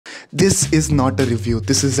This is not a review,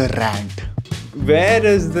 this is a rant. Where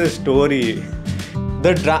is the story?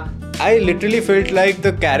 I literally felt like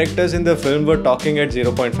the characters in the film were talking at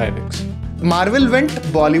 0.5x. Marvel went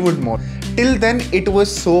Bollywood mode. Till then, it was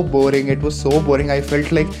so boring. I felt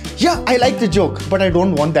like, yeah, I like the joke, but I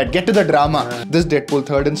don't want that. Get to the drama. This Deadpool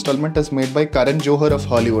third installment is made by Karan Johar of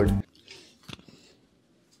Hollywood.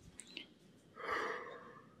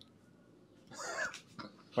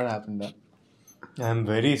 What happened there? I'm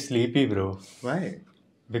very sleepy, bro. Why?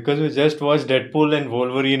 Because we just watched Deadpool and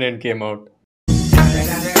Wolverine and came out.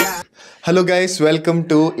 Hello guys, welcome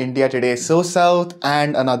to India Today SoSouth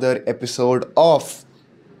and another episode of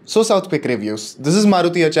SoSouth Pick Reviews. This is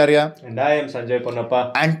Maruti Acharya. And I am Sanjay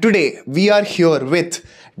Ponnappa. And today we are here with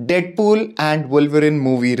Deadpool and Wolverine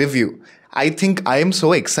movie review. I think I am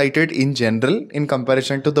so excited in general in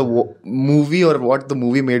comparison to the movie or what the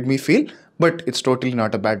movie made me feel. But it's totally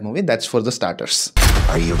not a bad movie. That's for the starters.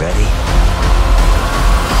 Are you ready?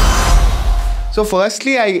 So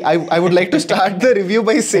firstly, I would like to start the review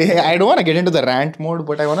by saying, I don't want to get into the rant mode,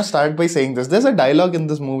 but I want to start by saying this. There's a dialogue in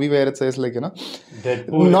this movie where it says like,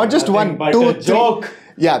 Deadpool, not just one, two, three. Joke.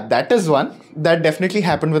 Yeah, that is one. That definitely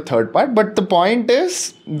happened with third part. But the point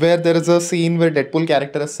is where there is a scene where Deadpool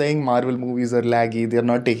character is saying Marvel movies are laggy. They're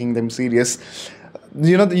not taking them serious.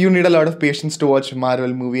 You need a lot of patience to watch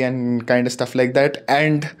Marvel movie and kind of stuff like that.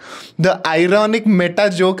 And the ironic meta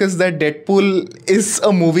joke is that Deadpool is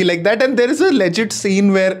a movie like that. And there is a legit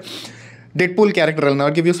scene where Deadpool character, I'll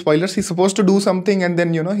not give you spoilers, he's supposed to do something and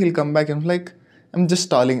then, he'll come back and like, I'm just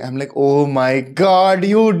stalling. I'm like, oh my God, do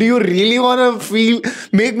you really want to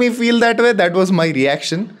make me feel that way? That was my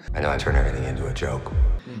reaction. I know I turned everything into a joke.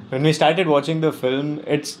 When we started watching the film,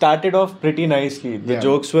 it started off pretty nicely. The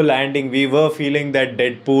jokes were landing. We were feeling that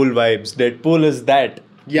Deadpool vibes. Deadpool is that,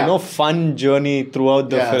 fun journey throughout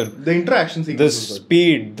the film. The interaction sequence. The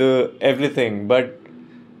speed, the everything. But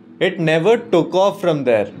it never took off from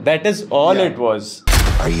there. That is all it was.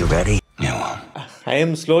 Are you ready? No. I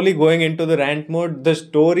am slowly going into the rant mode. The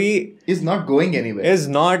story is not going anywhere. Is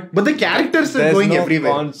not. But the characters are going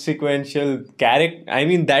everywhere. Consequential character. I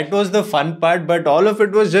mean, that was the fun part, but all of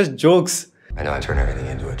it was just jokes. I know I turned everything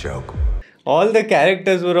into a joke. All the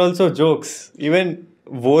characters were also jokes. Even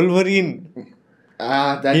Wolverine.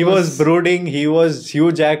 He was brooding.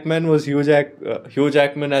 Hugh Jackman was Hugh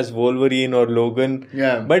Jackman as Wolverine or Logan.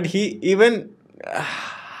 Yeah. But he even.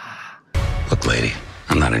 Look, lady,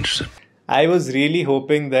 I'm not interested. I was really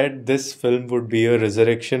hoping that this film would be a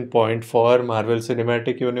resurrection point for Marvel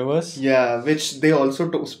Cinematic Universe. Yeah, which they also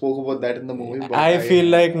spoke about that in the movie. But I feel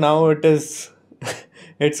like now it is...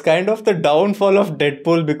 it's kind of the downfall of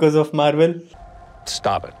Deadpool because of Marvel.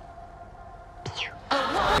 Stop it.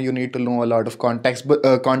 You need to know a lot of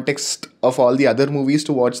context of all the other movies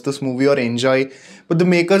to watch this movie or enjoy. But the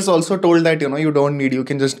makers also told that, you don't need, you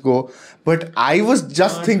can just go. But I was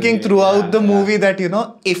just thinking throughout the movie that,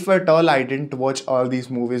 if at all I didn't watch all these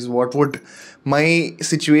movies, what would my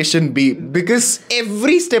situation be? Because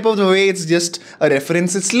every step of the way, it's just a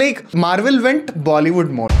reference. It's like Marvel went Bollywood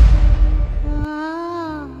mode.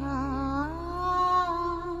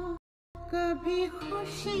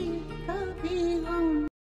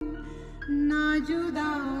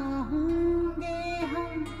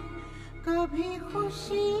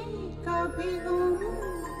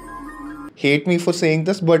 Hate me for saying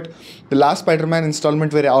this, but the last Spider-Man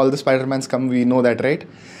installment where all the Spider-Mans come, we know that, right?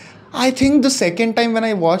 I think the second time when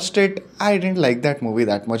I watched it, I didn't like that movie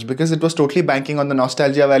that much because it was totally banking on the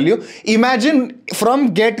nostalgia value. Imagine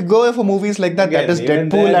from get-go if a movie is like that, Again, that is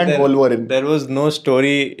Deadpool and Wolverine. There was no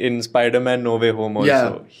story in Spider-Man No Way Home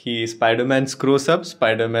also. Yeah. Spider-Man screws up,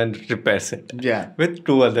 Spider-Man repairs it. Yeah. With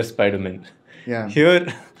two other Spider-Men. Yeah. Here,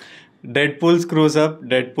 Deadpool screws up,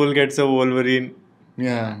 Deadpool gets a Wolverine.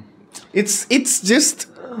 Yeah. It's just,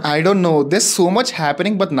 I don't know, there's so much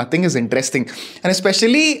happening but nothing is interesting. And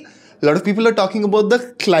especially, a lot of people are talking about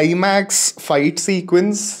the climax fight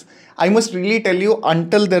sequence. I must really tell you,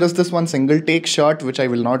 until there is this one single take shot, which I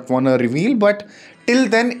will not want to reveal, but till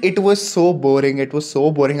then, it was so boring.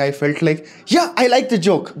 I felt like, yeah, I like the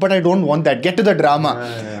joke, but I don't want that. Get to the drama.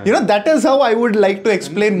 That is how I would like to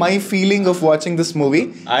explain my feeling of watching this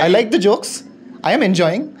movie. I like the jokes. I am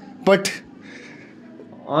enjoying, but...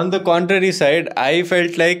 On the contrary side, I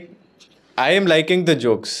felt like I am liking the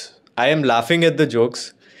jokes. I am laughing at the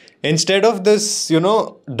jokes. Instead of this,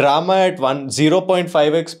 drama at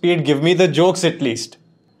 0.5x speed, give me the jokes at least.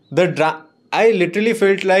 I literally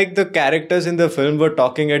felt like the characters in the film were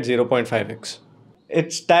talking at 0.5x.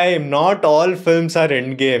 It's time. Not all films are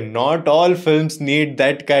endgame. Not all films need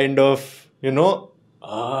that kind of,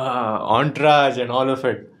 entourage and all of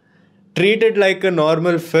it. treat it like a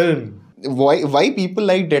normal film. Why people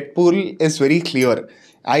like Deadpool is very clear.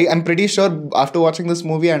 I am pretty sure after watching this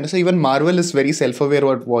movie, I understand even Marvel is very self-aware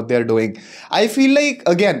about what they're doing. I feel like,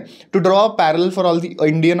 again, to draw a parallel for all the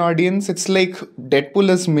Indian audience, it's like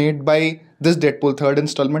Deadpool is made by, this Deadpool third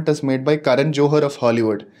installment is made by Karan Johar of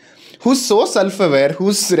Hollywood, who's so self-aware,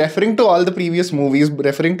 who's referring to all the previous movies,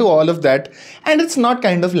 referring to all of that, and it's not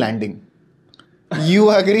kind of landing.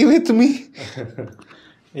 You agree with me?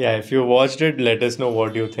 Yeah, if you watched it, let us know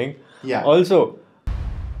what you think. Yeah. Also,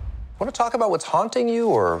 Want to talk about what's haunting you,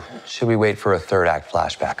 or should we wait for a third act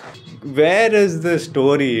flashback? where is the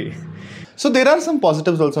story? So there are some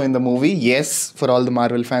positives also in the movie. Yes, for all the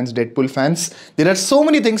Marvel fans, Deadpool fans, there are so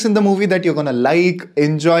many things in the movie that you're gonna like,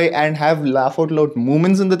 enjoy, and have laugh out loud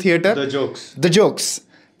moments in the theater. The jokes. The jokes.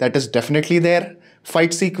 That is definitely there.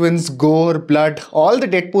 Fight sequence, gore, blood, all the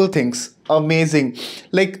Deadpool things. Amazing.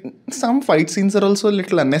 Like, some fight scenes are also a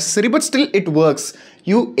little unnecessary, but still it works.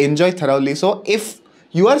 You enjoy thoroughly. So if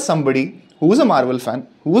you are somebody who's a Marvel fan,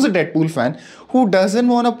 who's a Deadpool fan, who doesn't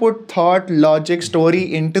want to put thought, logic,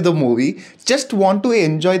 story into the movie, just want to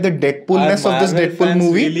enjoy the Deadpoolness of this Deadpool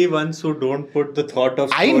movie. Really ones who don't put the thought of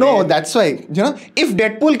story I know, in. that's why. If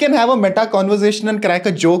Deadpool can have a meta conversation and crack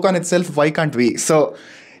a joke on itself, why can't we? So,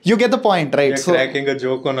 you get the point, right? We're cracking a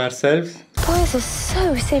joke on ourselves. Boys are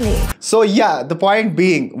so silly. So yeah, the point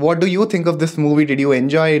being, what do you think of this movie? Did you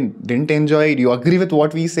enjoy it? Didn't enjoy it? Do you agree with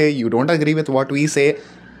what we say? You don't agree with what we say?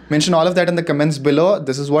 Mention all of that in the comments below.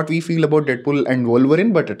 This is what we feel about Deadpool and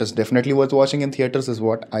Wolverine, but it is definitely worth watching in theaters is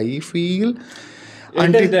what I feel.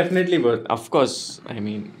 It is definitely worth. Of course, I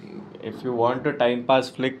mean, if you want a time pass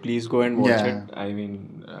flick, please go and watch Yeah. it. I mean,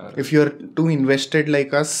 If you're too invested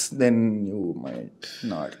like us, then you might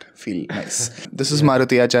not feel nice. This is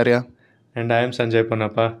Maruti Acharya. and I am Sanjay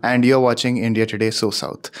Ponappa. And you're watching India Today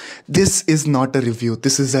SoSouth. This is not a review.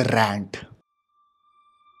 This is a rant.